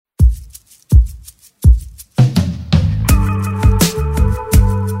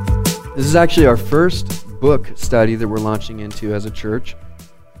is actually our first book study that we're launching into as a church.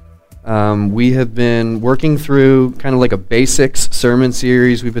 We have been working through kind of like a basics sermon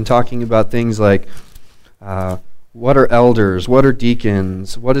series. We've been talking about things like what are elders, what are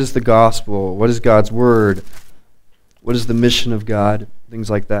deacons, what is the gospel, what is God's word, what is the mission of God, things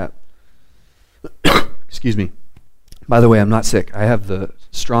like that. Excuse me. By the way, I'm not sick. I have the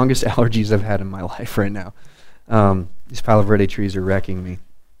strongest allergies I've had in my life right now. These Palo Verde trees are wrecking me.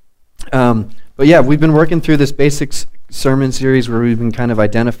 But yeah, we've been working through this basics sermon series where we've been kind of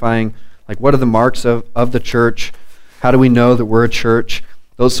identifying like what are the marks of the church, how do we know that we're a church,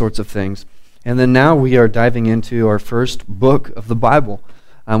 those sorts of things. And then now we are diving into our first book of the Bible,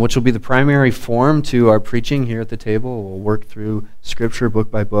 which will be the primary form to our preaching here at the table. We'll work through Scripture book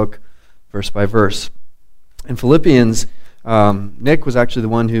by book, verse by verse. In Philippians, Nick was actually the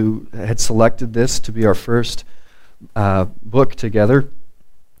one who had selected this to be our first book together.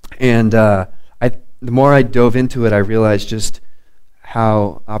 And the more I dove into it, I realized just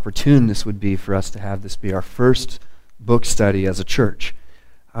how opportune this would be for us to have this be our first book study as a church.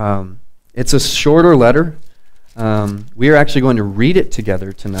 It's a shorter letter. We are actually going to read it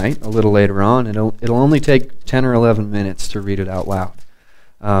together tonight, a little later on. It'll only take 10 or 11 minutes to read it out loud.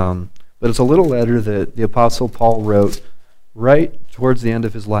 But it's a little letter that the Apostle Paul wrote right towards the end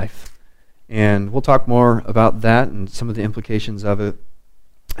of his life. And we'll talk more about that and some of the implications of it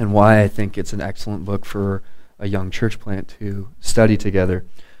and why I think it's an excellent book for a young church plant to study together.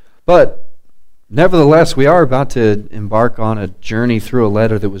 But nevertheless, we are about to embark on a journey through a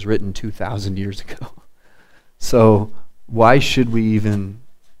letter that was written 2,000 years ago. So why should we even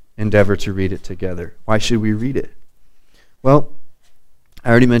endeavor to read it together? Why should we read it? Well,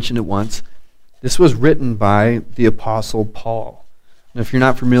 I already mentioned it once. This was written by the Apostle Paul. And if you're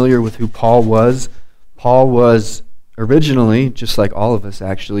not familiar with who Paul was originally, just like all of us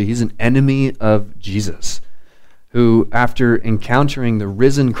actually, he's an enemy of Jesus, who after encountering the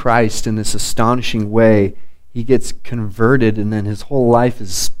risen Christ in this astonishing way, he gets converted and then his whole life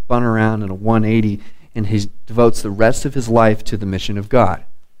is spun around in a 180 and he devotes the rest of his life to the mission of God.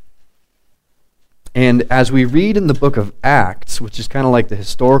 And as we read in the book of Acts, which is kind of like the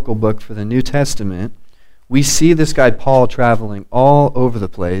historical book for the New Testament, we see this guy Paul traveling all over the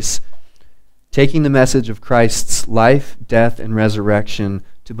place, taking the message of Christ's life, death, and resurrection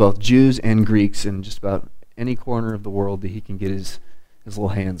to both Jews and Greeks in just about any corner of the world that he can get his little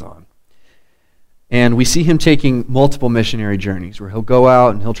hands on. And we see him taking multiple missionary journeys where he'll go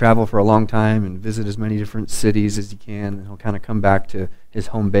out and he'll travel for a long time and visit as many different cities as he can, and he'll kind of come back to his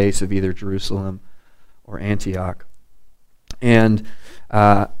home base of either Jerusalem or Antioch. And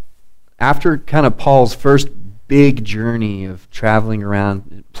after kind of Paul's first big journey of traveling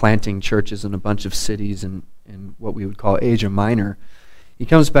around planting churches in a bunch of cities in what we would call Asia Minor, he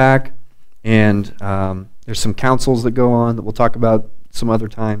comes back and there's some councils that go on that we'll talk about some other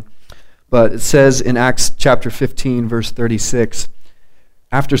time. But it says in Acts chapter 15, verse 36,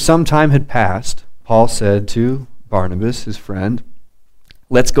 after some time had passed, Paul said to Barnabas, his friend,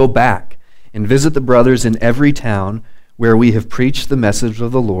 "Let's go back and visit the brothers in every town where we have preached the message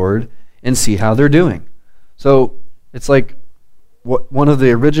of the Lord and see how they're doing." So it's like one of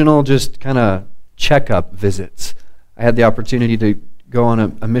the original just kind of checkup visits. I had the opportunity to go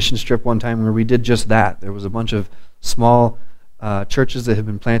on a mission trip one time where we did just that. There was a bunch of small churches that had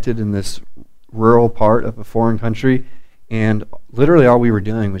been planted in this rural part of a foreign country, and literally all we were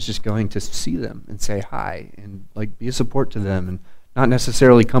doing was just going to see them and say hi and like be a support to them, and not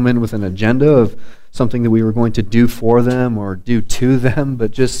necessarily come in with an agenda of something that we were going to do for them or do to them,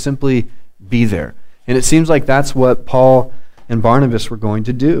 but just simply be there. And it seems like that's what Paul and Barnabas were going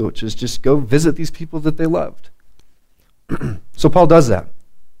to do, which is just go visit these people that they loved. So Paul does that.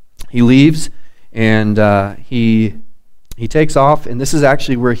 He leaves and he takes off, and this is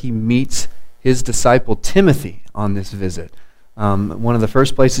actually where he meets his disciple Timothy on this visit. One of the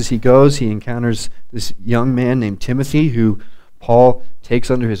first places he goes, he encounters this young man named Timothy who Paul takes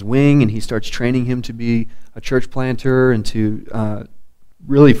under his wing, and he starts training him to be a church planter and to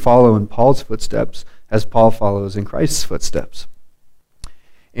really follow in Paul's footsteps as Paul follows in Christ's footsteps.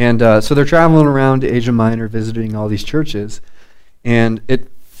 And so they're traveling around Asia Minor, visiting all these churches, and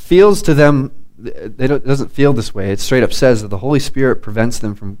it feels to them, it doesn't feel this way. It straight up says that the Holy Spirit prevents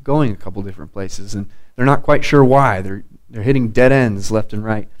them from going a couple different places, and they're not quite sure why. They're hitting dead ends left and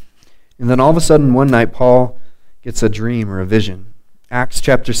right. And then all of a sudden, one night, Paul gets a dream or a vision. Acts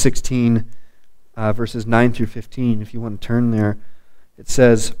chapter 16, verses 9 through 15, if you want to turn there, it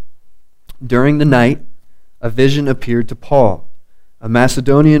says, "During the night, a vision appeared to Paul. A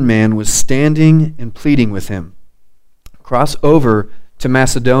Macedonian man was standing and pleading with him, 'Cross over to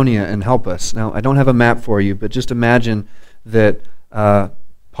Macedonia and help us. Now, I don't have a map for you, but just imagine that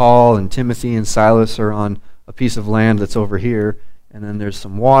Paul and Timothy and Silas are on a piece of land that's over here, and then there's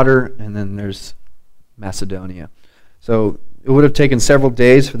some water, and then there's Macedonia. So it would have taken several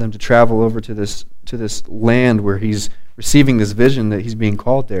days for them to travel over to this land where he's receiving this vision that he's being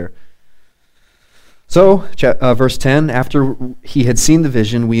called there. So, verse 10, after he had seen the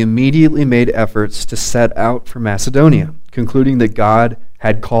vision, we immediately made efforts to set out for Macedonia, concluding that God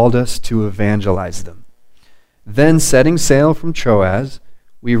had called us to evangelize them. Then, setting sail from Troas,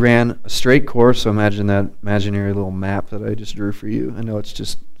 we ran a straight course. So imagine that imaginary little map that I just drew for you. I know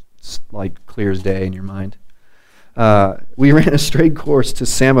it's like clear as day in your mind. We ran a straight course to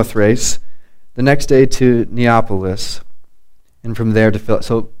Samothrace, the next day to Neapolis, and from there to Philippi.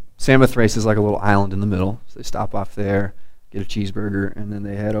 So Samothrace is like a little island in the middle. So they stop off there, get a cheeseburger, and then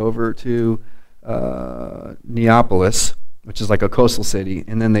they head over to Neapolis, which is like a coastal city.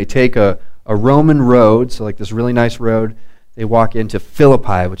 And then they take a Roman road, so like this really nice road. They walk into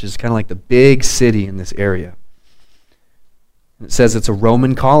Philippi, which is kind of like the big city in this area. And it says it's a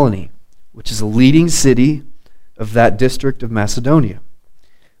Roman colony, which is a leading city of that district of Macedonia.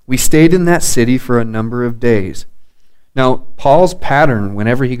 We stayed in that city for a number of days. Now, Paul's pattern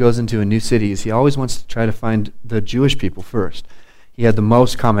whenever he goes into a new city is he always wants to try to find the Jewish people first. He had the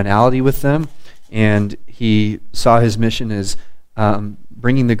most commonality with them, and he saw his mission as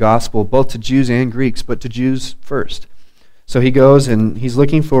bringing the gospel both to Jews and Greeks, but to Jews first. So he goes and he's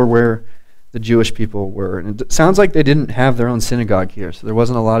looking for where the Jewish people were. And it sounds like they didn't have their own synagogue here, so there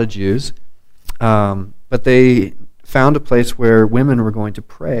wasn't a lot of Jews. But they found a place where women were going to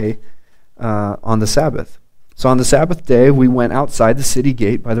pray on the Sabbath. So on the Sabbath day, we went outside the city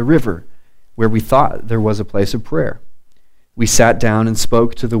gate by the river, where we thought there was a place of prayer. We sat down and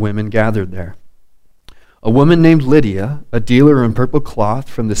spoke to the women gathered there. A woman named Lydia, a dealer in purple cloth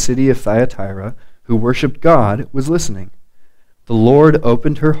from the city of Thyatira, who worshipped God, was listening. The Lord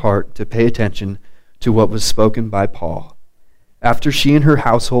opened her heart to pay attention to what was spoken by Paul. After she and her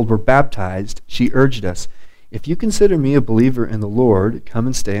household were baptized, she urged us, "If you consider me a believer in the Lord, come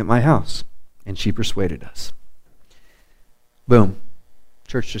and stay at my house." And she persuaded us. Boom.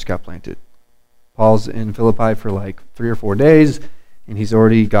 Church just got planted. Paul's in Philippi for like 3 or 4 days, and he's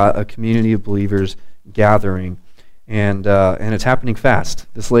already got a community of believers gathering. And it's happening fast.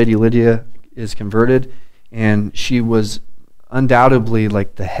 This lady, Lydia, is converted, and she was undoubtedly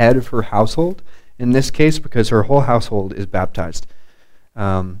like the head of her household in this case because her whole household is baptized.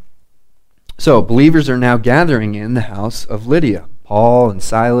 So believers are now gathering in the house of Lydia. Paul and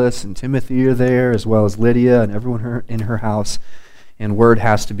Silas and Timothy are there, as well as Lydia and everyone in her house, and word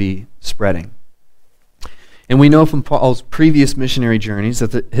has to be spreading. And we know from Paul's previous missionary journeys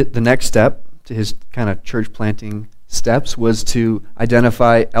that the next step to his kind of church planting steps was to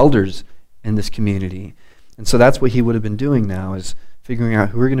identify elders in this community. And so that's what he would have been doing now, is figuring out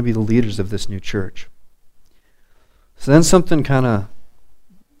who are going to be the leaders of this new church. So then something kind of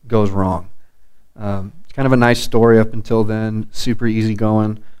goes wrong. It's kind of a nice story up until then, super easy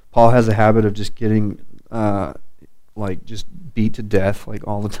going. Paul has a habit of just getting just beat to death like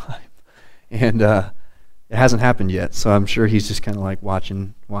all the time. And it hasn't happened yet, so I'm sure he's just kind of like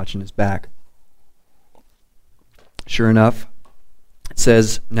watching his back. Sure enough, it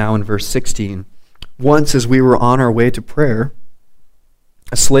says now in verse 16, "Once as we were on our way to prayer,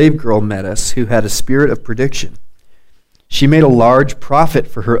 a slave girl met us who had a spirit of prediction. She made a large profit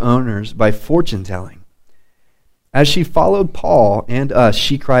for her owners by fortune-telling. As she followed Paul and us,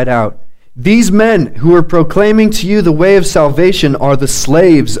 she cried out, 'These men who are proclaiming to you the way of salvation are the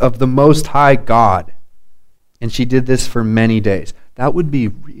slaves of the Most High God.' And she did this for many days." That would be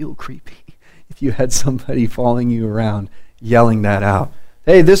real creepy if you had somebody following you around yelling that out.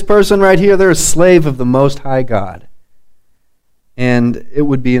 Hey, this person right here, they're a slave of the Most High God. And it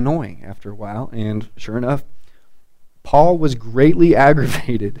would be annoying after a while. And sure enough, Paul was greatly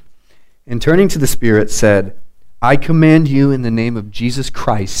aggravated, and turning to the Spirit said, "I command you in the name of Jesus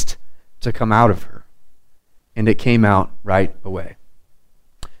Christ to come out of her." And it came out right away.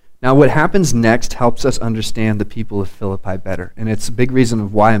 Now what happens next helps us understand the people of Philippi better. And it's a big reason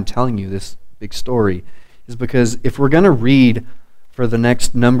of why I'm telling you this big story, is because if we're going to read for the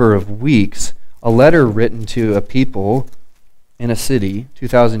next number of weeks a letter written to a people in a city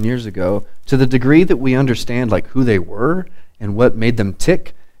 2,000 years ago, to the degree that we understand like who they were and what made them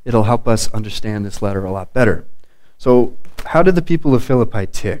tick, it'll help us understand this letter a lot better. So how did the people of Philippi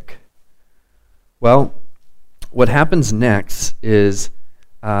tick? Well, what happens next is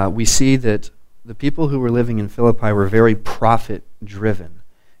we see that the people who were living in Philippi were very profit-driven,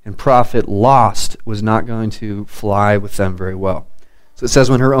 and profit lost was not going to fly with them very well. So it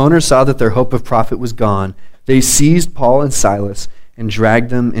says, when her owners saw that their hope of profit was gone, they seized Paul and Silas and dragged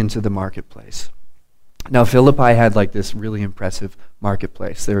them into the marketplace. Now, Philippi had like this really impressive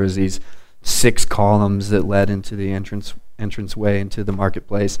marketplace. There was these 6 columns that led into the entranceway into the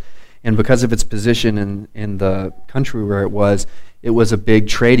marketplace. And because of its position in the country where it was a big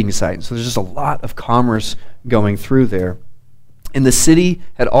trading site. So there's just a lot of commerce going through there. And the city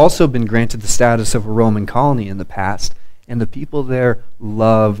had also been granted the status of a Roman colony in the past, and the people there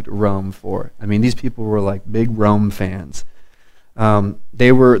loved Rome for it. I mean, these people were like big Rome fans.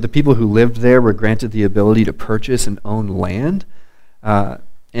 The people who lived there were granted the ability to purchase and own land,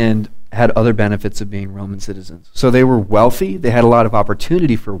 and had other benefits of being Roman citizens. So they were wealthy, they had a lot of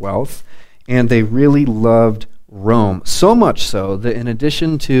opportunity for wealth, and they really loved Rome. So much so that in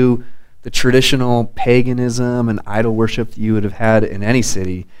addition to the traditional paganism and idol worship that you would have had in any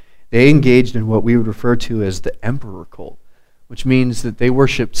city, they engaged in what we would refer to as the emperor cult, which means that they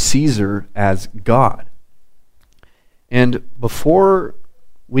worshiped Caesar as God. And before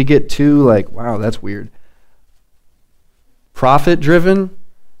we get too wow, that's weird, profit-driven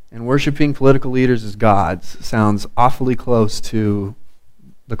and worshiping political leaders as gods sounds awfully close to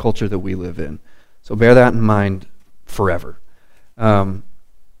the culture that we live in. So bear that in mind forever.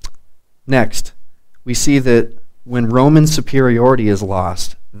 Next, we see that when Roman superiority is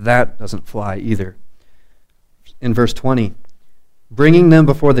lost, that doesn't fly either. In verse 20, bringing them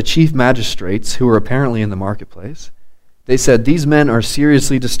before the chief magistrates, who were apparently in the marketplace, they said, "These men are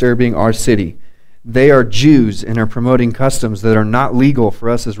seriously disturbing our city. They are Jews and are promoting customs that are not legal for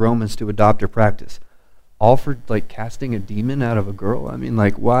us as Romans to adopt or practice." All for casting a demon out of a girl? I mean,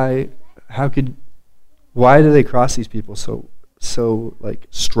 why do they cross these people so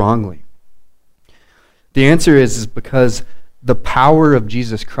strongly? The answer is because the power of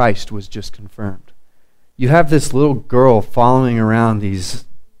Jesus Christ was just confirmed. You have this little girl following around these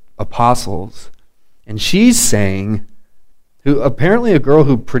apostles, and she's saying, apparently a girl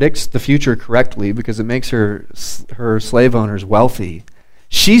who predicts the future correctly because it makes her slave owners wealthy.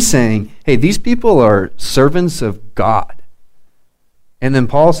 She's saying, hey, these people are servants of God. And then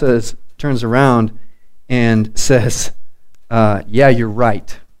Paul turns around and says, yeah, you're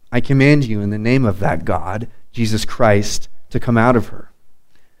right. I command you in the name of that God, Jesus Christ, to come out of her.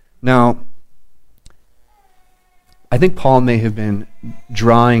 Now, I think Paul may have been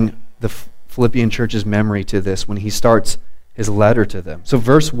drawing the Philippian church's memory to this when he starts his letter to them. So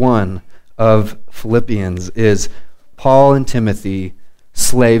verse 1 of Philippians is Paul and Timothy,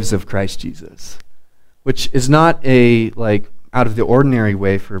 slaves of Christ Jesus, which is not a out of the ordinary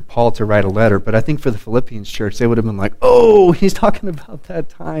way for Paul to write a letter, but I think for the Philippians church, they would have been like, oh, he's talking about that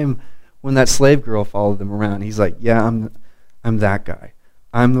time when that slave girl followed them around. He's like, yeah, I'm that guy.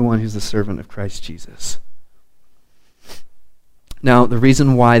 I'm the one who's the servant of Christ Jesus. Now, the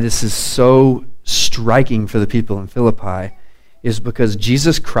reason why this is so striking for the people in Philippi is because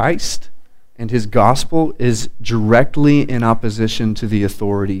Jesus Christ and his gospel is directly in opposition to the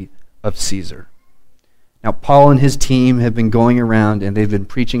authority of Caesar. Now, Paul and his team have been going around and they've been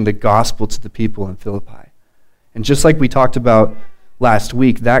preaching the gospel to the people in Philippi. And just like we talked about last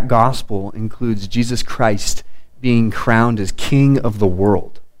week, that gospel includes Jesus Christ being crowned as King of the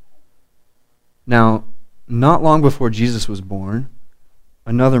world. Now, not long before Jesus was born,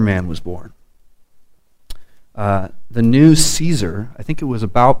 another man was born. The new Caesar, I think it was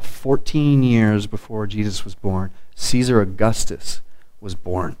about 14 years before Jesus was born, Caesar Augustus was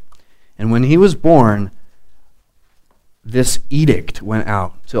born. And when he was born, this edict went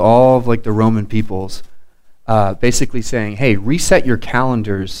out to all of the Roman peoples, basically saying, hey, reset your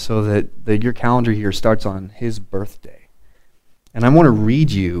calendars so that your calendar year starts on his birthday. And I want to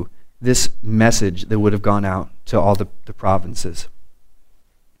read you this message that would have gone out to all the provinces.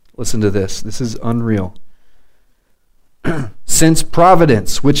 Listen to this. This is unreal. Since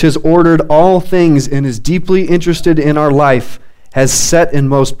Providence, which has ordered all things and is deeply interested in our life, has set in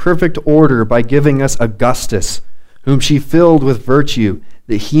most perfect order by giving us Augustus, whom she filled with virtue,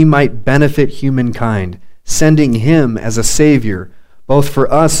 that he might benefit humankind, sending him as a Savior, both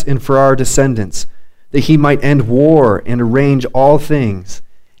for us and for our descendants, that he might end war and arrange all things.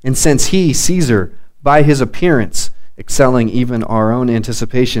 And since he, Caesar, by his appearance, excelling even our own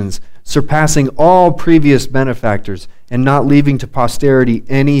anticipations, surpassing all previous benefactors, and not leaving to posterity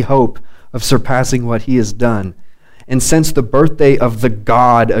any hope of surpassing what he has done, and since the birthday of the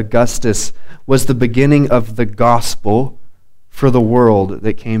god Augustus was the beginning of the gospel for the world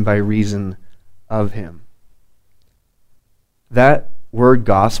that came by reason of him. That word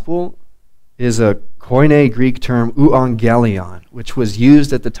gospel is a Koine Greek term, euangelion, which was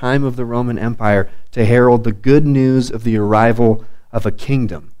used at the time of the Roman Empire to herald the good news of the arrival of a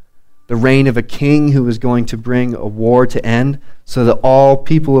kingdom, the reign of a king who was going to bring a war to end so that all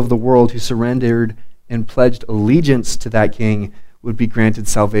people of the world who surrendered and pledged allegiance to that king would be granted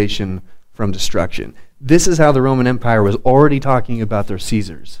salvation from destruction. This is how the Roman Empire was already talking about their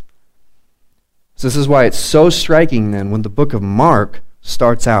Caesars. So this is why it's so striking then when the book of Mark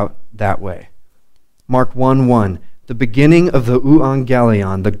starts out that way. Mark 1:1, the beginning of the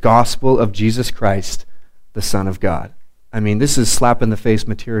euangelion, the gospel of Jesus Christ, the Son of God. I mean, this is slap-in-the-face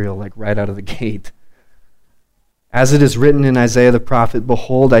material, like right out of the gate. As it is written in Isaiah the prophet,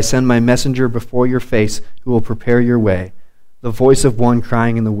 "Behold, I send my messenger before your face, who will prepare your way, the voice of one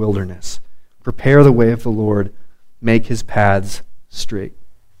crying in the wilderness. Prepare the way of the Lord, make his paths straight."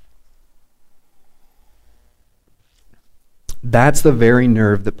 That's the very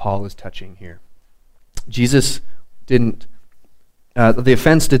nerve that Paul is touching here. The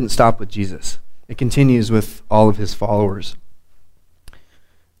offense didn't stop with Jesus. It continues with all of his followers.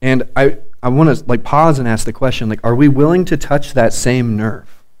 And I want to pause and ask the question, are we willing to touch that same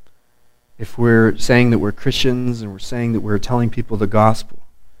nerve? If we're saying that we're Christians and we're saying that we're telling people the gospel.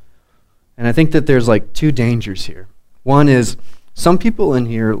 And I think that there's two dangers here. One is some people in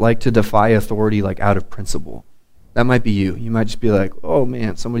here like to defy authority out of principle. That might be you. You might just be like, oh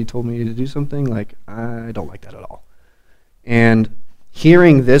man, somebody told me to do something. I don't like that at all. And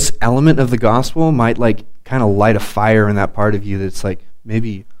hearing this element of the gospel might kind of light a fire in that part of you that's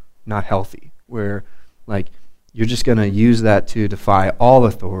maybe not healthy, where you're just going to use that to defy all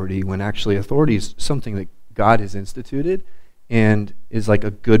authority when actually authority is something that God has instituted and is a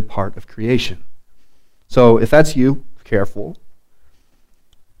good part of creation. So if that's you, careful.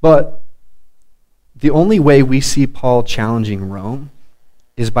 But the only way we see Paul challenging Rome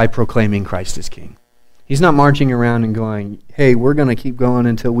is by proclaiming Christ as king. He's not marching around and going, hey, we're going to keep going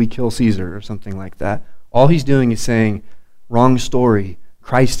until we kill Caesar or something like that. All he's doing is saying, wrong story,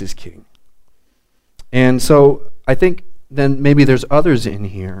 Christ is king. And so I think then maybe there's others in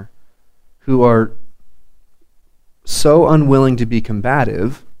here who are so unwilling to be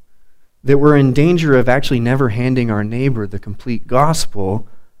combative that we're in danger of actually never handing our neighbor the complete gospel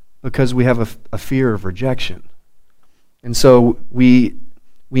because we have a fear of rejection. And so we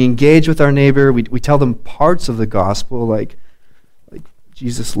engage with our neighbor, we tell them parts of the gospel, like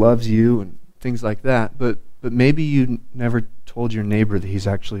Jesus loves you and things like that, but maybe you never told your neighbor that he's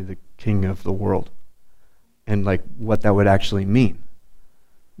actually the king of the world and what that would actually mean.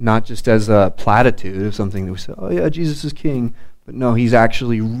 Not just as a platitude of something that we say, oh yeah, Jesus is king, but no, he's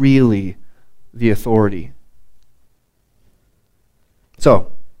actually really the authority.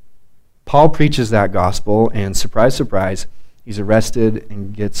 So, Paul preaches that gospel, and surprise, surprise, he's arrested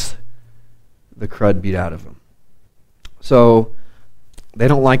and gets the crud beat out of him. So, they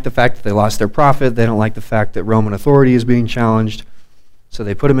don't like the fact that they lost their prophet. They don't like the fact that Roman authority is being challenged. So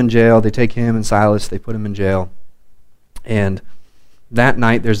they put him in jail. They take him and Silas, they put him in jail. And that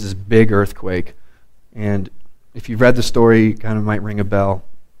night, there's this big earthquake. And if you've read the story, it kind of might ring a bell.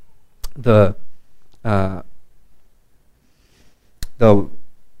 The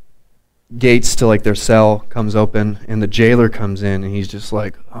gates to their cell comes open, and the jailer comes in, and he's just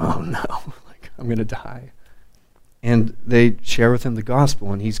like, oh no, I'm going to die. And they share with him the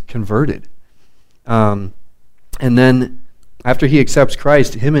gospel, and he's converted. And then after he accepts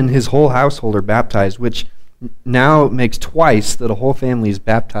Christ, him and his whole household are baptized, which now makes twice that a whole family is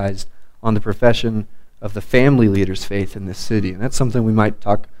baptized on the profession of the family leader's faith in this city. And that's something we might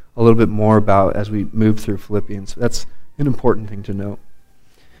talk a little bit more about as we move through Philippians. That's an important thing to note.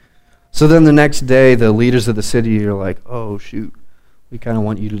 So then the next day, the leaders of the city are like, oh shoot, we kind of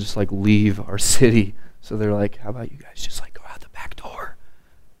want you to just leave our city. So they're like, how about you guys just go out the back door?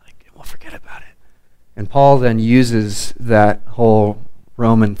 And we'll forget about it. And Paul then uses that whole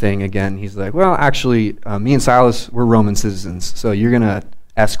Roman thing again. He's like, well, actually, me and Silas, we're Roman citizens, so you're going to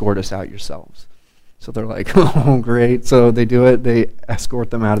escort us out yourselves. So they're like, oh, great. So they do it. They escort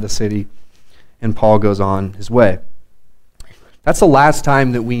them out of the city, and Paul goes on his way. That's the last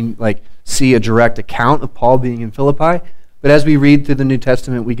time that we see a direct account of Paul being in Philippi. But as we read through the New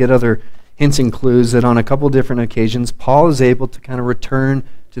Testament, we get other hints and clues that on a couple different occasions, Paul is able to kind of return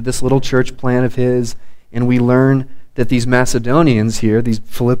to this little church plan of his, and we learn that these Macedonians here, these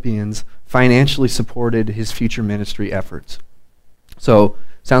Philippians, financially supported his future ministry efforts. So,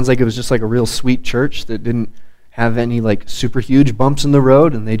 sounds like it was just a real sweet church that didn't have any super huge bumps in the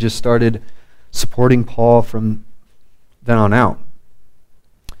road, and they just started supporting Paul from then on out.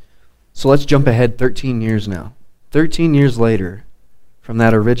 So let's jump ahead 13 years now. 13 years later, from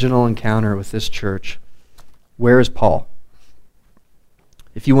that original encounter with this church, where is Paul?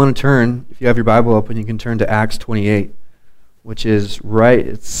 If you want to turn, if you have your Bible open, you can turn to Acts 28. which is right.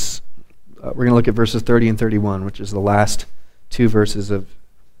 We're going to look at verses 30 and 31, which is the last two verses of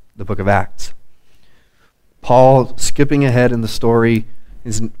the book of Acts. Paul, skipping ahead in the story,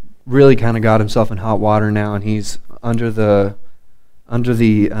 is really kind of got himself in hot water now, and he's under the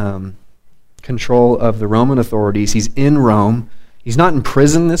control of the Roman authorities. He's in Rome. He's not in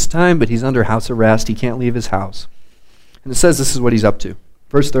prison this time, but he's under house arrest. He can't leave his house. And it says this is what he's up to.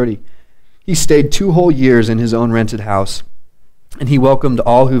 Verse 30, he stayed 2 whole years in his own rented house, and he welcomed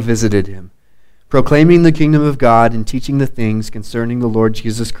all who visited him, proclaiming the kingdom of God and teaching the things concerning the Lord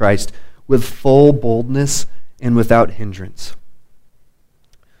Jesus Christ with full boldness and without hindrance.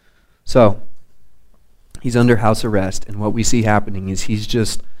 So, he's under house arrest, and what we see happening is he's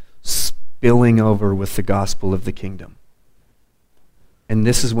just spilling over with the gospel of the kingdom. And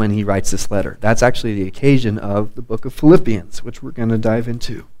this is when he writes this letter. That's actually the occasion of the book of Philippians, which we're going to dive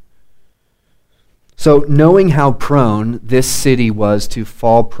into. So, knowing how prone this city was to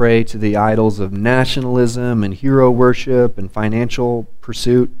fall prey to the idols of nationalism and hero worship and financial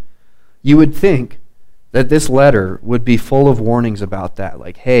pursuit, you would think that this letter would be full of warnings about that.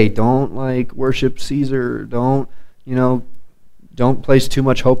 Like, hey, don't worship Caesar. Don't place too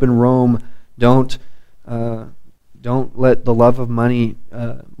much hope in Rome. Don't let the love of money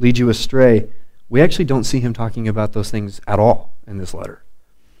lead you astray. We actually don't see him talking about those things at all in this letter.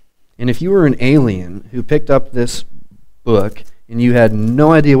 And if you were an alien who picked up this book and you had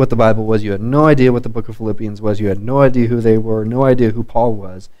no idea what the Bible was, you had no idea what the book of Philippians was, you had no idea who they were, no idea who Paul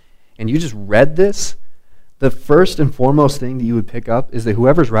was, and you just read this, the first and foremost thing that you would pick up is that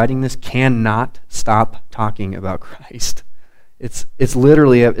whoever's writing this cannot stop talking about Christ. It's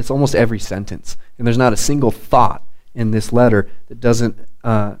literally, it's almost every sentence. And there's not a single thought in this letter that doesn't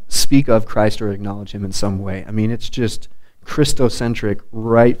speak of Christ or acknowledge him in some way. I mean, it's just Christocentric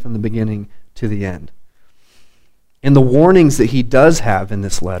right from the beginning to the end. And the warnings that he does have in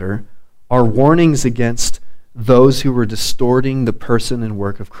this letter are warnings against those who were distorting the person and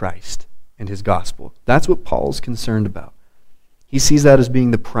work of Christ and his gospel. That's what Paul's concerned about. He sees that as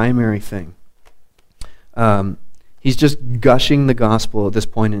being the primary thing. He's just gushing the gospel at this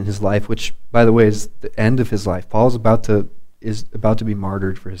point in his life, which, by the way, is the end of his life. Paul is about to be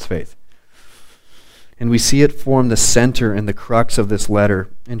martyred for his faith. And we see it form the center and the crux of this letter.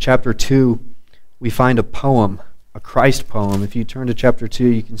 In chapter 2, we find a poem, a Christ poem. If you turn to chapter 2,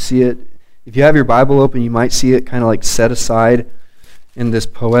 you can see it. If you have your Bible open, you might see it kind of like set aside in this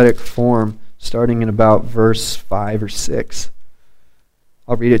poetic form, starting in about verse 5 or 6.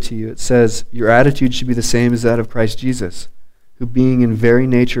 I'll read it to you. It says, "Your attitude should be the same as that of Christ Jesus, who being in very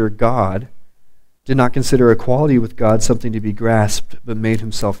nature God, did not consider equality with God something to be grasped, but made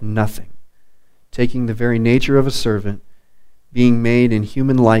himself nothing, taking the very nature of a servant, being made in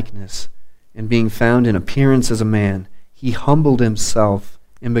human likeness, and being found in appearance as a man, he humbled himself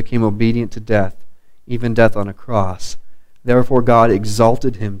and became obedient to death, even death on a cross. Therefore God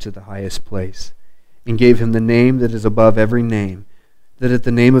exalted him to the highest place, and gave him the name that is above every name, that at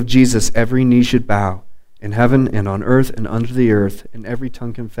the name of Jesus every knee should bow, in heaven and on earth and under the earth, and every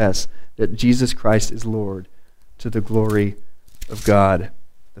tongue confess that Jesus Christ is Lord, to the glory of God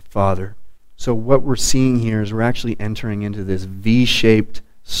the Father." So what we're seeing here is we're actually entering into this V-shaped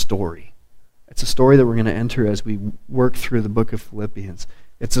story. It's a story that we're going to enter as we work through the book of Philippians.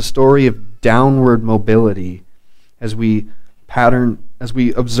 It's a story of downward mobility as we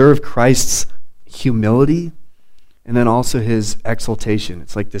observe Christ's humility and then also his exaltation.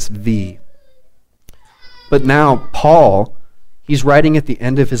 It's like this V. But now Paul, he's writing at the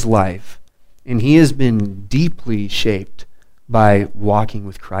end of his life, and he has been deeply shaped by walking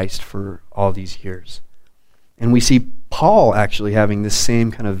with Christ for all these years. And we see Paul actually having this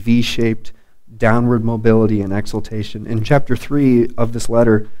same kind of V-shaped downward mobility and exaltation. In chapter 3 of this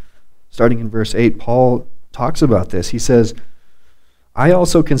letter, starting in verse 8, Paul talks about this. He says, "I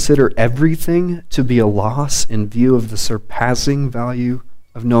also consider everything to be a loss in view of the surpassing value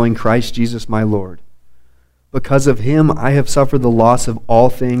of knowing Christ Jesus my Lord. Because of him I have suffered the loss of all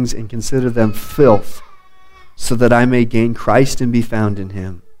things and consider them filth, so that I may gain Christ and be found in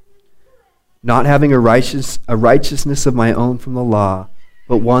him, not having a righteousness of my own from the law,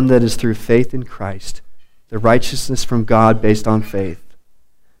 but one that is through faith in Christ, the righteousness from God based on faith.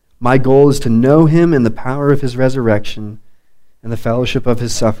 My goal is to know him in the power of his resurrection and the fellowship of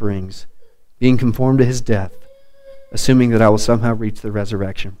his sufferings, being conformed to his death, assuming that I will somehow reach the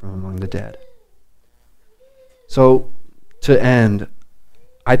resurrection from among the dead." So, to end,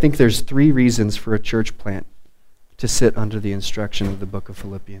 I think there's 3 reasons for a church plant to sit under the instruction of the book of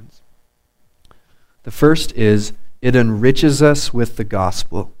Philippians. The first is it enriches us with the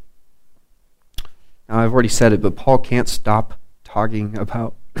gospel. Now, I've already said it, but Paul can't stop talking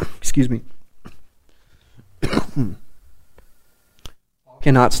about, excuse me,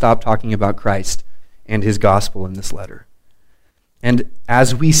 cannot stop talking about Christ and his gospel in this letter. And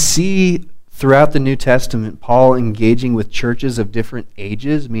as we see throughout the New Testament, Paul engaging with churches of different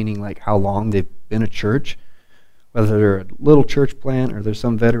ages, meaning like how long they've been a church, whether they're a little church plant or they're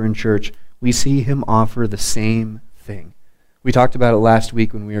some veteran church, we see him offer the same thing. We talked about it last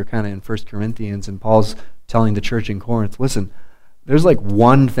week when we were kind of in 1 Corinthians, and Paul's telling the church in Corinth, listen, there's like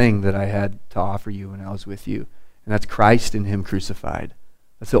one thing that I had to offer you when I was with you, and that's Christ and him crucified.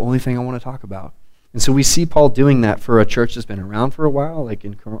 That's the only thing I want to talk about. And so we see Paul doing that for a church that's been around for a while, like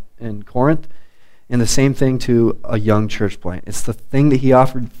in Corinth, and the same thing to a young church plant. It's the thing that he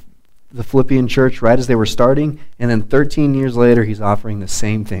offered the Philippian church right as they were starting, and then 13 years later he's offering the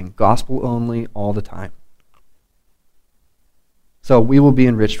same thing, gospel only all the time. So we will be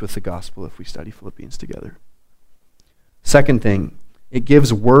enriched with the gospel if we study Philippians together. Second thing, it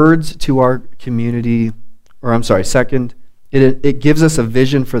gives words to our community, it gives us a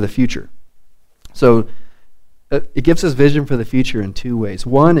vision for the future. So it gives us vision for the future in two ways.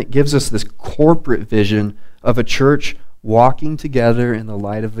 One, it gives us this corporate vision of a church walking together in the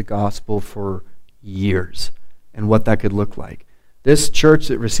light of the gospel for years and what that could look like. This church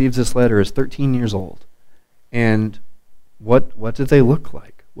that receives this letter is 13 years old. And what do they look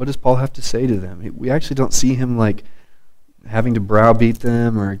like? What does Paul have to say to them? We actually don't see him like having to browbeat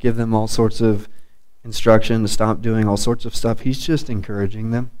them or give them all sorts of instruction to stop doing all sorts of stuff. He's just encouraging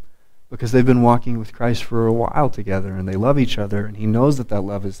them because they've been walking with Christ for a while together and they love each other and he knows that that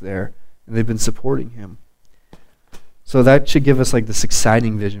love is there and they've been supporting him. So that should give us like this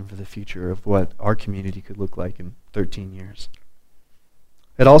exciting vision for the future of what our community could look like in 13 years.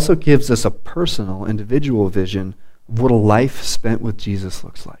 It also gives us a personal, individual vision of what a life spent with Jesus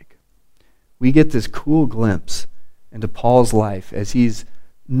looks like. We get this cool glimpse into Paul's life as he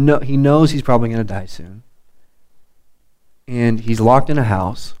knows he's probably going to die soon. And he's locked in a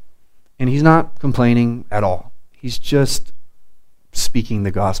house, and he's not complaining at all. He's just speaking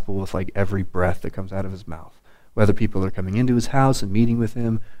the gospel with like every breath that comes out of his mouth. Whether people are coming into his house and meeting with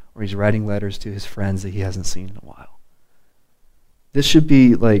him, or he's writing letters to his friends that he hasn't seen in a while. This should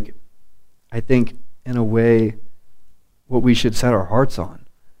be like, I think, in a way, what we should set our hearts on.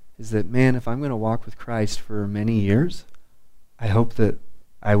 Is that, man, if I'm going to walk with Christ for many years, I hope that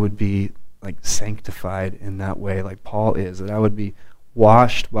I would be like sanctified in that way like Paul is, that I would be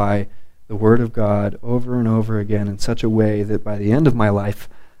washed by the Word of God over and over again in such a way that by the end of my life,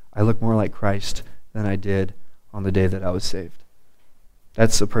 I look more like Christ than I did on the day that I was saved.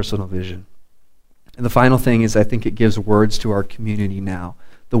 That's a personal vision. And the final thing is I think it gives words to our community now.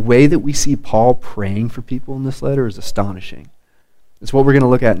 The way that we see Paul praying for people in this letter is astonishing. It's what we're going to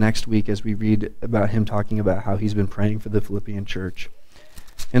look at next week as we read about him talking about how he's been praying for the Philippian church.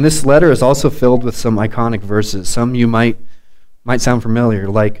 And this letter is also filled with some iconic verses. Some you might sound familiar,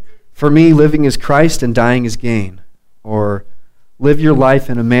 like, "For me, living is Christ and dying is gain," or "Live your life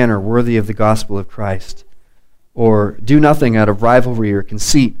in a manner worthy of the gospel of Christ," or "Do nothing out of rivalry or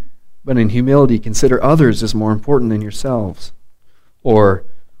conceit, but in humility consider others as more important than yourselves," or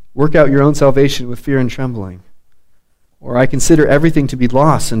 "Work out your own salvation with fear and trembling," or "I consider everything to be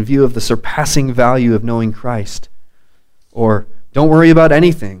loss in view of the surpassing value of knowing Christ," or "Don't worry about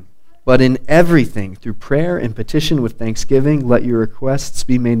anything, but in everything, through prayer and petition with thanksgiving, let your requests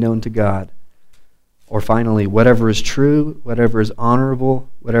be made known to God." Or finally, "Whatever is true, whatever is honorable,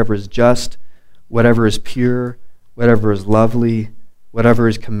 whatever is just, whatever is pure, whatever is lovely, whatever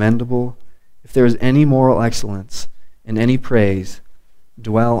is commendable, if there is any moral excellence and any praise,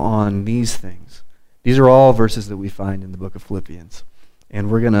 dwell on these things." These are all verses that we find in the book of Philippians.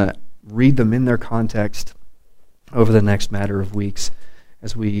 And we're going to read them in their context over the next matter of weeks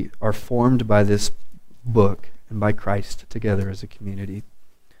as we are formed by this book and by Christ together as a community.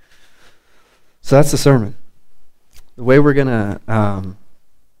 So that's the sermon. The way we're going to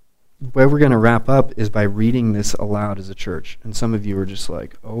wrap up is by reading this aloud as a church. And some of you are just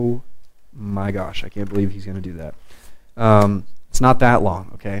like, "Oh my gosh, I can't believe he's going to do that." It's not that long,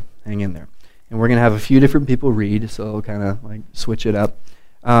 okay? Hang in there. And we're going to have a few different people read, so kind of like switch it up.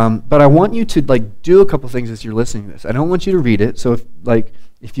 But I want you to like do a couple things as you're listening to this. I don't want you to read it. So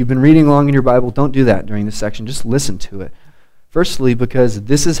if you've been reading along in your Bible, don't do that during this section. Just listen to it. Firstly, because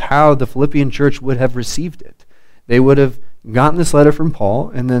this is how the Philippian church would have received it. They would have gotten this letter from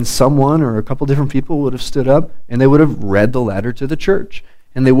Paul, and then someone or a couple different people would have stood up, and they would have read the letter to the church.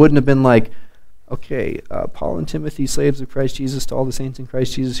 And they wouldn't have been like, "Okay, Paul and Timothy, slaves of Christ Jesus, to all the saints in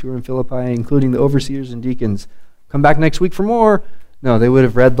Christ Jesus who are in Philippi, including the overseers and deacons, come back next week for more." No, they would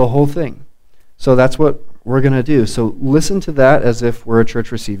have read the whole thing. So that's what we're going to do. So listen to that as if we're a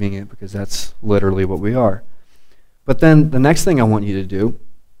church receiving it, because that's literally what we are. But then the next thing I want you to do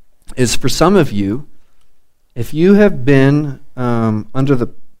is, for some of you, if you have been under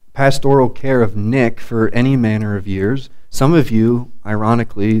the pastoral care of Nick for any manner of years, some of you,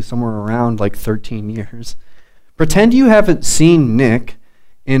 ironically, somewhere around like 13 years, pretend you haven't seen Nick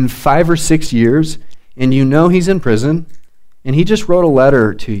in 5 or 6 years, and you know he's in prison, and he just wrote a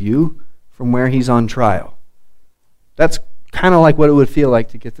letter to you from where he's on trial. That's kind of like what it would feel like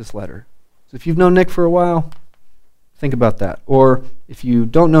to get this letter. So if you've known Nick for a while, think about that. Or if you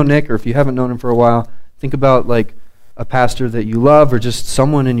don't know Nick, or if you haven't known him for a while, think about like a pastor that you love, or just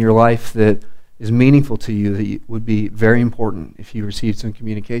someone in your life that is meaningful to you, that would be very important if you received some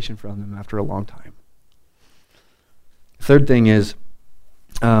communication from them after a long time. Third thing is,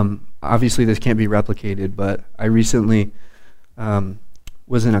 obviously this can't be replicated, but I recently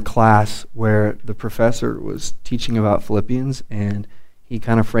was in a class where the professor was teaching about Philippians, and he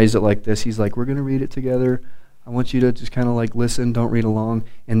kind of phrased it like this. He's like, we're going to read it together. I want you to just kind of like listen, don't read along.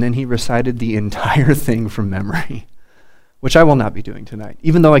 And then he recited the entire thing from memory, which I will not be doing tonight,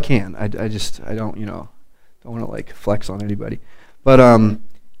 even though I can. I don't want to like flex on anybody. But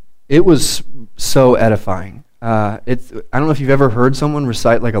it was so edifying. I don't know if you've ever heard someone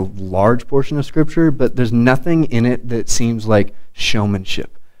recite like a large portion of Scripture, but there's nothing in it that seems like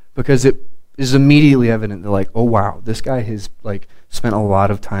showmanship, because it is immediately evident that like, oh wow, this guy has like spent a lot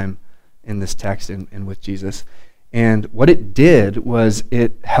of time in this text and with Jesus. And what it did was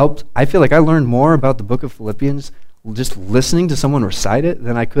it helped. I feel like I learned more about the book of Philippians just listening to someone recite it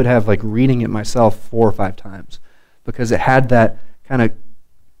than I could have like reading it myself 4 or 5 times, because it had that kind of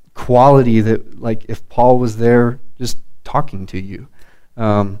quality that like if Paul was there just talking to you.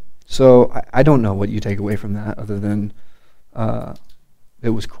 So I don't know what you take away from that other than it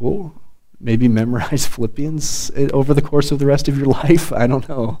was cool. Maybe memorize Philippians over the course of the rest of your life. I don't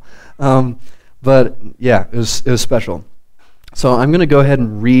know. But yeah, it was special. So I'm going to go ahead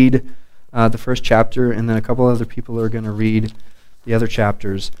and read the first chapter, and then a couple other people are going to read the other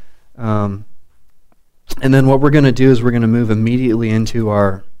chapters. And then what we're going to do is we're going to move immediately into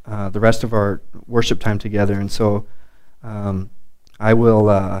our the rest of our worship time together. And so I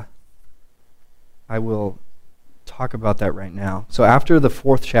will talk about that right now. So after the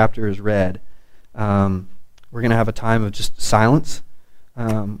 4th chapter is read, we're going to have a time of just silence,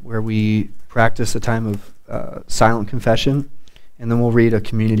 where we practice a time of silent confession, and then we'll read a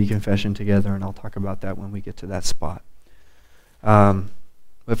community confession together, and I'll talk about that when we get to that spot.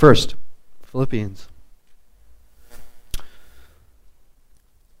 But first, Philippians.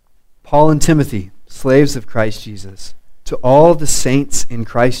 Paul and Timothy, slaves of Christ Jesus, to all the saints in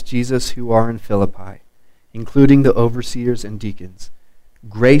Christ Jesus who are in Philippi, including the overseers and deacons,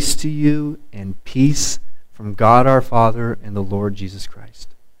 grace to you and peace from God our Father and the Lord Jesus Christ.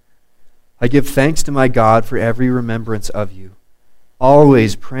 I give thanks to my God for every remembrance of you,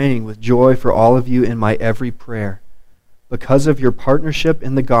 always praying with joy for all of you in my every prayer, because of your partnership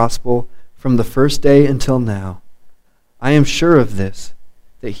in the gospel from the first day until now. I am sure of this,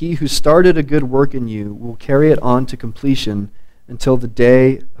 that he who started a good work in you will carry it on to completion until the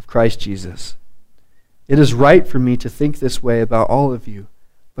day of Christ Jesus. It is right for me to think this way about all of you,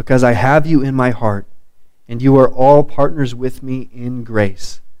 because I have you in my heart, and you are all partners with me in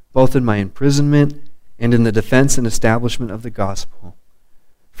grace, both in my imprisonment and in the defense and establishment of the gospel.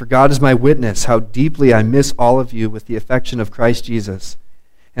 For God is my witness how deeply I miss all of you with the affection of Christ Jesus.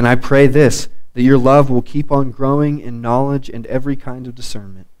 And I pray this, that your love will keep on growing in knowledge and every kind of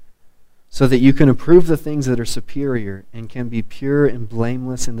discernment, so that you can approve the things that are superior and can be pure and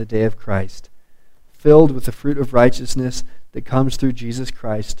blameless in the day of Christ, filled with the fruit of righteousness that comes through Jesus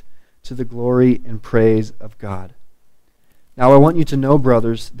Christ, to the glory and praise of God. Now I want you to know,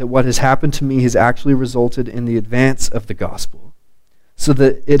 brothers, that what has happened to me has actually resulted in the advance of the gospel, so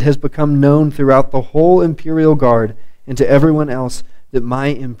that it has become known throughout the whole imperial guard and to everyone else that my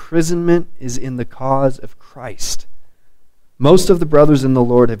imprisonment is in the cause of Christ. Most of the brothers in the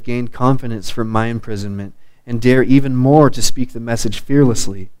Lord have gained confidence from my imprisonment and dare even more to speak the message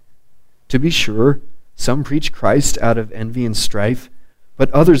fearlessly. To be sure, some preach Christ out of envy and strife, but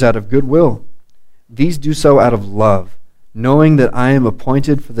others out of goodwill. These do so out of love, knowing that I am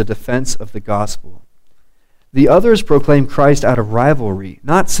appointed for the defense of the gospel. The others proclaim Christ out of rivalry,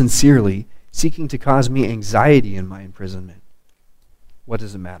 not sincerely, seeking to cause me anxiety in my imprisonment. What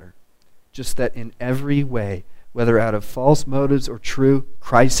does it matter? Just that in every way, whether out of false motives or true,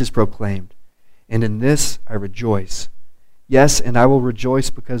 Christ is proclaimed. And in this I rejoice. Yes, and I will rejoice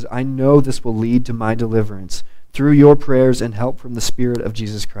because I know this will lead to my deliverance through your prayers and help from the Spirit of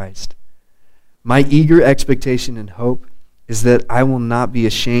Jesus Christ. My eager expectation and hope is that I will not be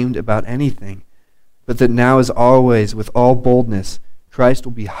ashamed about anything, but that now as always, with all boldness, Christ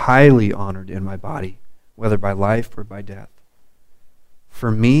will be highly honored in my body, whether by life or by death.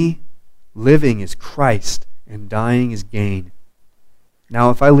 For me, living is Christ, and dying is gain. Now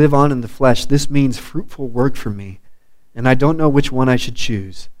if I live on in the flesh, this means fruitful work for me, and I don't know which one I should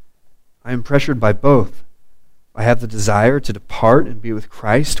choose. I am pressured by both. I have the desire to depart and be with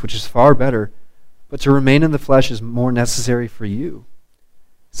Christ, which is far better, but to remain in the flesh is more necessary for you.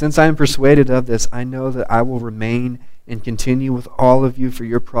 Since I am persuaded of this, I know that I will remain and continue with all of you for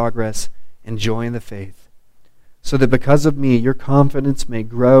your progress and joy in the faith, so that because of me your confidence may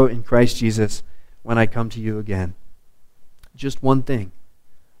grow in Christ Jesus when I come to you again. Just one thing: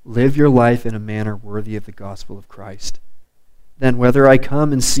 live your life in a manner worthy of the gospel of Christ. Then whether I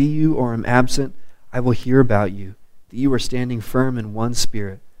come and see you or am absent, I will hear about you, that you are standing firm in one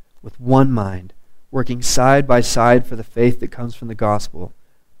spirit, with one mind, working side by side for the faith that comes from the gospel,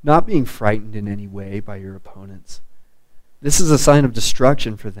 not being frightened in any way by your opponents. This is a sign of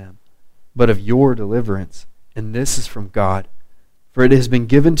destruction for them, but of your deliverance, and this is from God. For it has been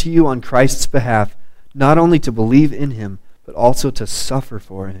given to you on Christ's behalf, not only to believe in him, but also to suffer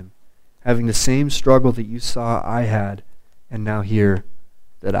for him, having the same struggle that you saw I had, and now hear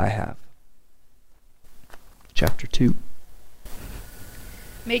that I have. Chapter 2.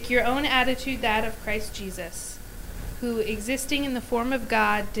 Make your own attitude that of Christ Jesus, who, existing in the form of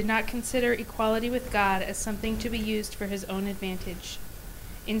God, did not consider equality with God as something to be used for his own advantage.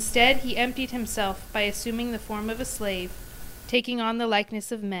 Instead, he emptied himself by assuming the form of a slave, taking on the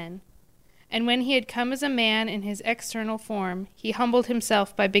likeness of men. And when he had come as a man in his external form, he humbled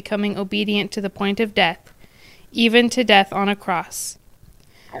himself by becoming obedient to the point of death, even to death on a cross.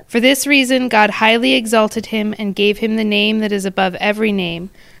 For this reason God highly exalted him and gave him the name that is above every name,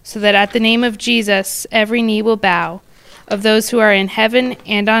 so that at the name of Jesus every knee will bow, of those who are in heaven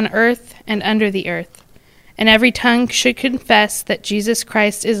and on earth and under the earth, and every tongue should confess that Jesus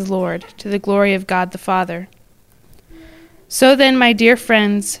Christ is Lord, to the glory of God the Father. So then, my dear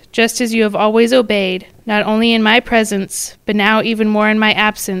friends, just as you have always obeyed, not only in my presence, but now even more in my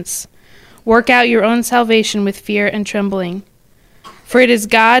absence, work out your own salvation with fear and trembling. For it is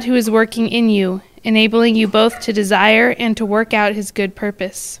God who is working in you, enabling you both to desire and to work out his good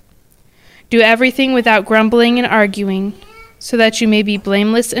purpose. Do everything without grumbling and arguing, so that you may be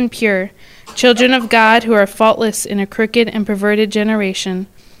blameless and pure, children of God who are faultless in a crooked and perverted generation,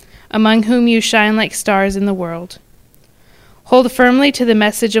 among whom you shine like stars in the world. Hold firmly to the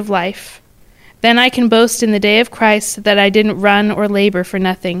message of life. Then I can boast in the day of Christ that I didn't run or labor for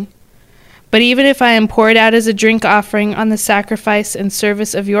nothing. But even if I am poured out as a drink offering on the sacrifice and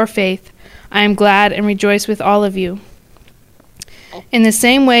service of your faith, I am glad and rejoice with all of you. In the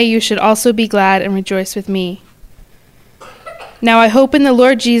same way you should also be glad and rejoice with me. Now I hope in the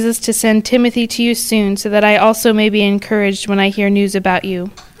Lord Jesus to send Timothy to you soon, so that I also may be encouraged when I hear news about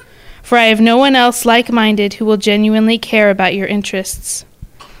you. For I have no one else like-minded who will genuinely care about your interests.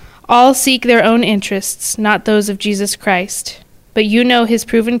 All seek their own interests, not those of Jesus Christ. But you know his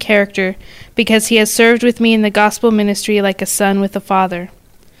proven character, because he has served with me in the gospel ministry like a son with a father.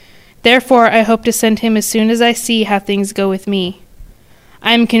 Therefore I hope to send him as soon as I see how things go with me.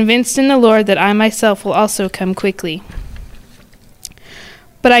 I am convinced in the Lord that I myself will also come quickly.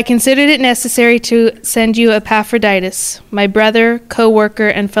 But I considered it necessary to send you Epaphroditus, my brother, co-worker,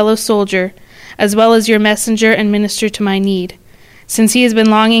 and fellow soldier, as well as your messenger and minister to my need, since he has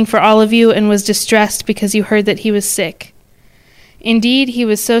been longing for all of you and was distressed because you heard that he was sick. Indeed, he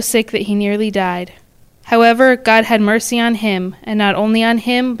was so sick that he nearly died. However, God had mercy on him, and not only on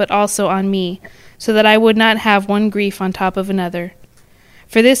him, but also on me, so that I would not have one grief on top of another.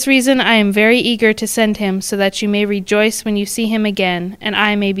 For this reason I am very eager to send him, so that you may rejoice when you see him again, and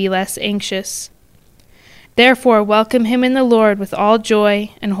I may be less anxious. Therefore welcome him in the Lord with all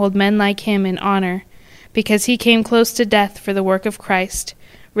joy, and hold men like him in honor, because he came close to death for the work of Christ,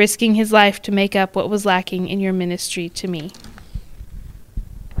 risking his life to make up what was lacking in your ministry to me.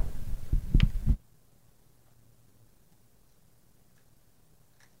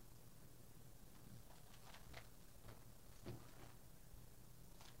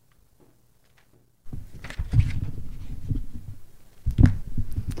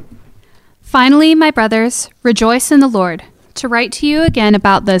 Finally, my brothers, rejoice in the Lord. To write to you again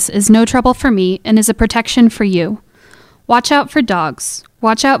about this is no trouble for me and is a protection for you. Watch out for dogs.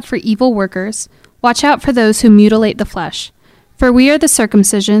 Watch out for evil workers. Watch out for those who mutilate the flesh. For we are the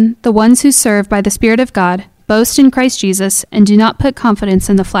circumcision, the ones who serve by the Spirit of God, boast in Christ Jesus, and do not put confidence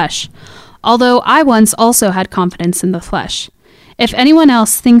in the flesh. Although I once also had confidence in the flesh. If anyone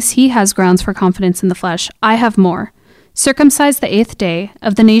else thinks he has grounds for confidence in the flesh, I have more. Circumcised the 8th day,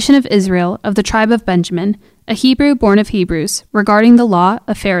 of the nation of Israel, of the tribe of Benjamin, a Hebrew born of Hebrews, regarding the law,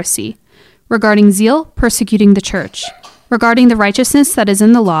 a Pharisee, regarding zeal, persecuting the church, regarding the righteousness that is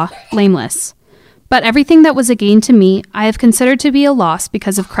in the law, blameless. But everything that was a gain to me, I have considered to be a loss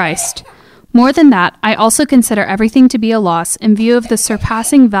because of Christ. More than that, I also consider everything to be a loss in view of the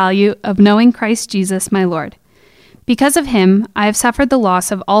surpassing value of knowing Christ Jesus my Lord. Because of him, I have suffered the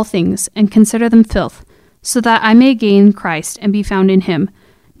loss of all things and consider them filth, so that I may gain Christ and be found in him,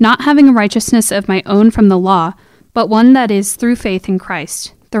 not having a righteousness of my own from the law, but one that is through faith in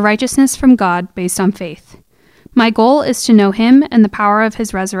Christ, the righteousness from God based on faith. My goal is to know him and the power of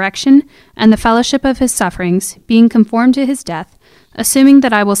his resurrection and the fellowship of his sufferings, being conformed to his death, assuming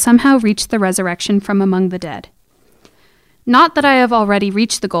that I will somehow reach the resurrection from among the dead. Not that I have already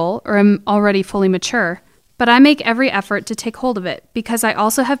reached the goal or am already fully mature, but I make every effort to take hold of it, because I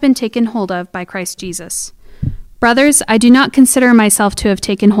also have been taken hold of by Christ Jesus. Brothers, I do not consider myself to have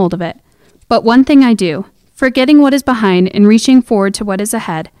taken hold of it, but one thing I do, forgetting what is behind and reaching forward to what is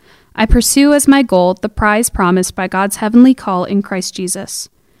ahead, I pursue as my goal the prize promised by God's heavenly call in Christ Jesus.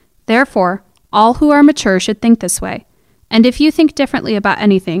 Therefore, all who are mature should think this way, and if you think differently about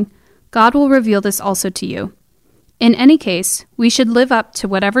anything, God will reveal this also to you. In any case, we should live up to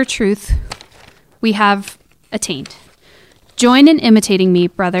whatever truth we have attained. Join in imitating me,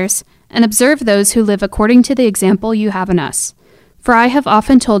 brothers, and observe those who live according to the example you have in us. For I have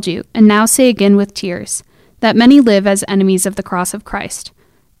often told you, and now say again with tears, that many live as enemies of the cross of Christ.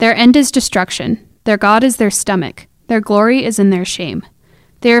 Their end is destruction, their God is their stomach, their glory is in their shame.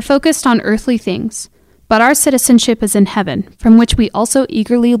 They are focused on earthly things, but our citizenship is in heaven, from which we also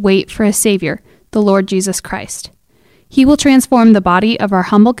eagerly wait for a Savior, the Lord Jesus Christ. He will transform the body of our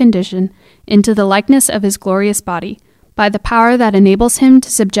humble condition into the likeness of his glorious body, by the power that enables him to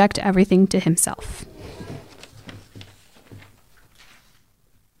subject everything to himself.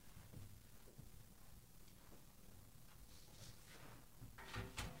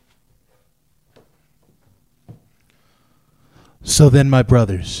 So then, my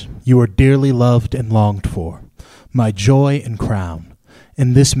brothers, you are dearly loved and longed for, my joy and crown.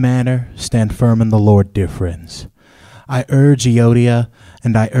 In this manner, stand firm in the Lord, dear friends. I urge Euodia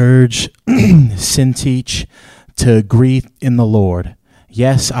and I urge Syntyche to agree in the Lord.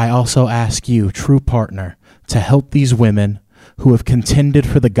 Yes, I also ask you, true partner, to help these women who have contended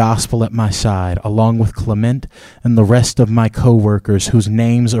for the gospel at my side, along with Clement and the rest of my co-workers whose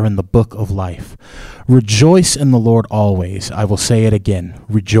names are in the book of life. Rejoice in the Lord always. I will say it again,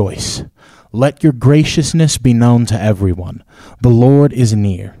 rejoice. Let your graciousness be known to everyone. The Lord is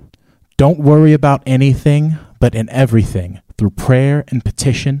near. Don't worry about anything, but in everything, through prayer and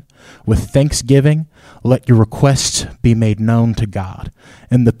petition, with thanksgiving, let your requests be made known to God.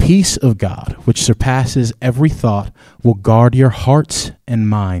 And the peace of God, which surpasses every thought, will guard your hearts and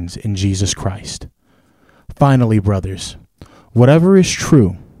minds in Jesus Christ. Finally, brothers, whatever is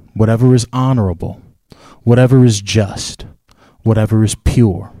true, whatever is honorable, whatever is just, whatever is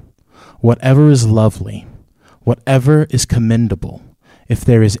pure, whatever is lovely, whatever is commendable, if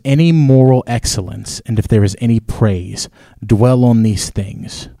there is any moral excellence, and if there is any praise, dwell on these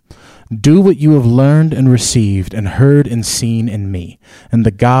things. Do what you have learned and received and heard and seen in me, and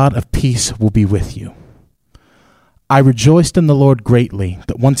the God of peace will be with you. I rejoiced in the Lord greatly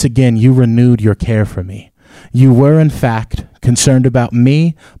that once again you renewed your care for me. You were, in fact, concerned about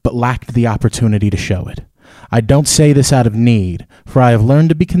me, but lacked the opportunity to show it. I don't say this out of need, for I have learned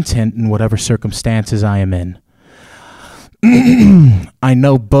to be content in whatever circumstances I am in. I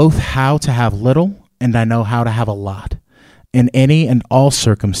know both how to have little and I know how to have a lot. In any and all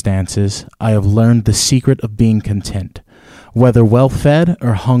circumstances, I have learned the secret of being content, whether well-fed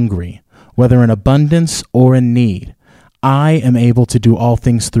or hungry, whether in abundance or in need. I am able to do all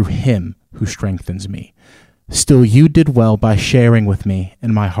things through him who strengthens me. Still, you did well by sharing with me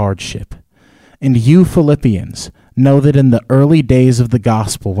in my hardship. And you, Philippians, know that in the early days of the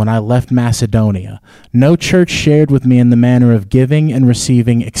gospel, when I left Macedonia, no church shared with me in the manner of giving and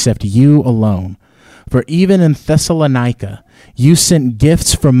receiving except you alone. For even in Thessalonica, you sent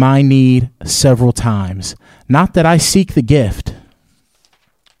gifts for my need several times. Not that I seek the gift,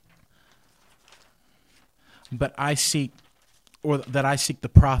 but I seek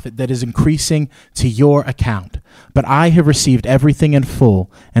the profit that is increasing to your account. But I have received everything in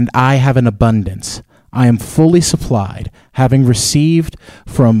full, and I have an abundance. I am fully supplied, having received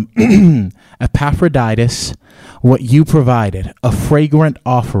from Epaphroditus what you provided, a fragrant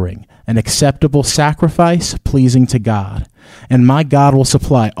offering, an acceptable sacrifice pleasing to God. And my God will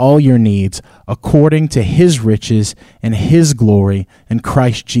supply all your needs according to his riches and his glory in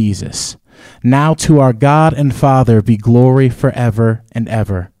Christ Jesus. Now to our God and Father be glory forever and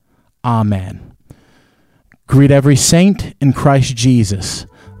ever. Amen. Greet every saint in Christ Jesus.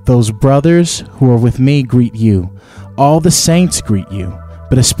 Those brothers who are with me greet you. All the saints greet you,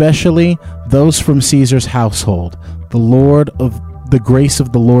 but especially those from Caesar's household. The grace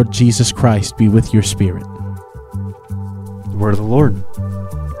of the Lord Jesus Christ be with your spirit. The word of the Lord.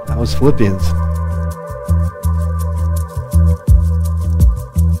 That was Philippians.